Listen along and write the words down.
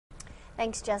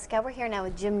Thanks, Jessica. We're here now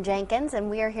with Jim Jenkins, and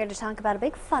we are here to talk about a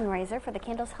big fundraiser for the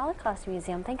Candles Holocaust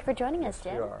Museum. Thank you for joining us,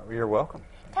 Jim. You're welcome.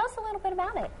 Tell us a little bit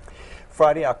about it.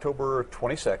 Friday, October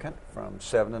 22nd, from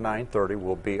 7 to 9:30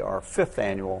 will be our 5th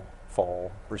annual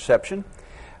fall reception.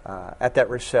 At that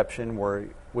reception,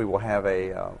 we will have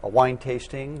a wine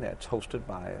tasting that's hosted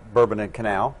by Bourbon and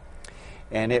Canal,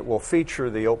 and it will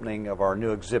feature the opening of our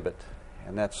new exhibit,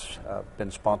 and that's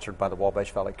been sponsored by the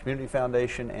Wabash Valley Community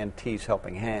Foundation and T's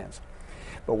Helping Hands.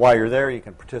 But while you're there, you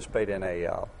can participate in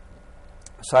a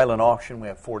silent auction. We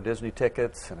have 4 Disney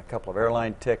tickets and a couple of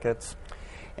airline tickets.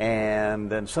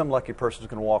 And then some lucky person is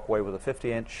going to walk away with a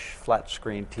 50-inch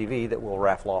flat-screen TV that we'll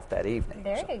raffle off that evening.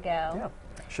 There you go. Yeah,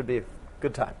 should be a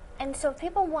good time. And so if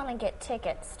people want to get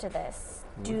tickets to this,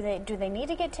 do they need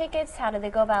to get tickets? How do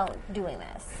they go about doing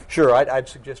this? Sure, I'd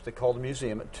suggest they call the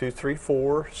museum at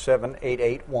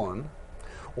 234-7881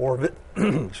 or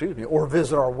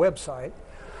visit our website.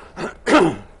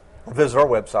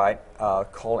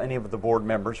 Call any of the board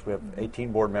members. We have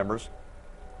 18 board members,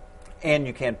 and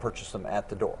you can purchase them at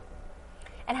the door.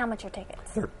 And how much are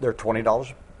tickets? They're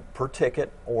 $20 per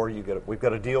ticket, or we've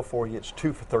got a deal for you. It's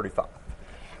 2 for $35.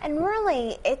 And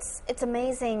really, it's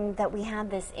amazing that we have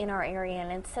this in our area, and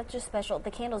it's such a special.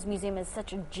 The Candles Museum is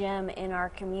such a gem in our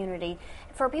community.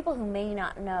 For people who may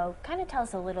not know, kind of tell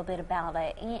us a little bit about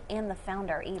it and the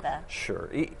founder, Eva. Sure,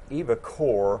 Eva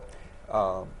Core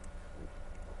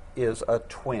is a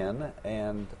twin,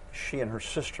 and she and her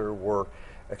sister were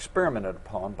experimented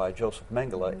upon by Joseph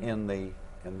Mengele in the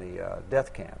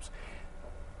death camps.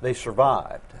 They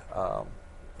survived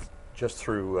just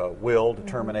through will,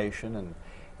 determination,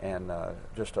 and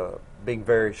just being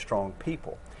very strong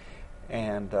people.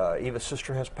 And Eva's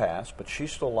sister has passed, but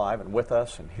she's still alive and with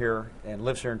us and here and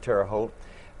lives here in Terre Haute.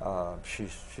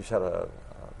 She's had a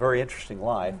very interesting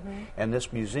life, and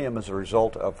this museum is a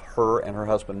result of her and her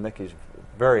husband Mickey's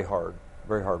very hard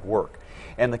work.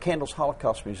 And the Candles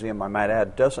Holocaust Museum, I might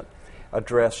add, doesn't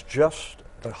address just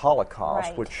the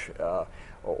Holocaust,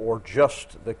 or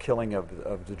just the killing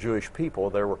of the Jewish people.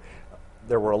 There were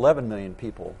 11 million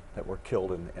people that were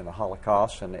killed in the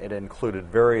Holocaust, and it included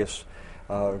various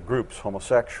groups,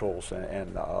 homosexuals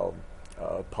and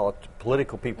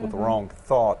political people with the wrong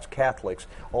thoughts, Catholics,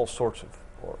 all sorts of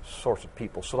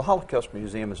people. So the Holocaust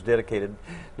Museum is dedicated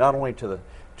not only to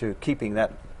keeping the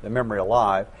memory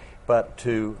alive, but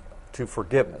to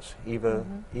forgiveness. Eva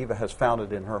has found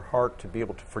it in her heart to be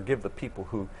able to forgive the people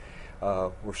who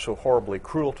were so horribly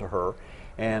cruel to her,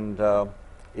 and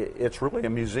it's really a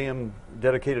museum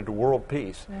dedicated to world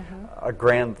peace. A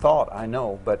grand thought, I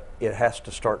know, but it has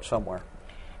to start somewhere.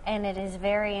 And it is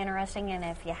very interesting, and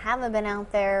if you haven't been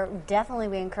out there, definitely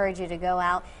we encourage you to go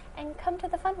out and come to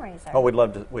the fundraiser. Oh, we'd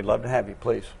love to have you.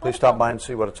 Please stop by and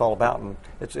see what it's all about, and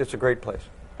it's a great place.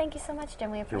 Thank you so much,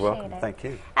 Jim. We appreciate You're welcome. it. Thank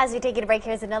you. As we take you to break,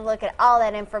 here's another look at all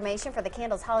that information for the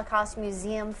Candles Holocaust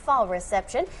Museum Fall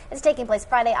Reception. It's taking place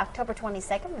Friday, October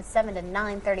 22nd from 7 to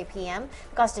 9:30 p.m.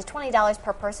 The cost is $20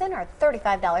 per person or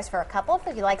 $35 for a couple.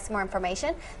 If you'd like some more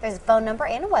information, there's a phone number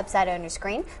and a website on your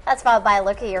screen. That's followed by a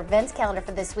look at your events calendar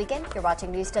for this weekend. You're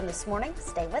watching Newsdom This Morning.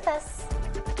 Stay with us.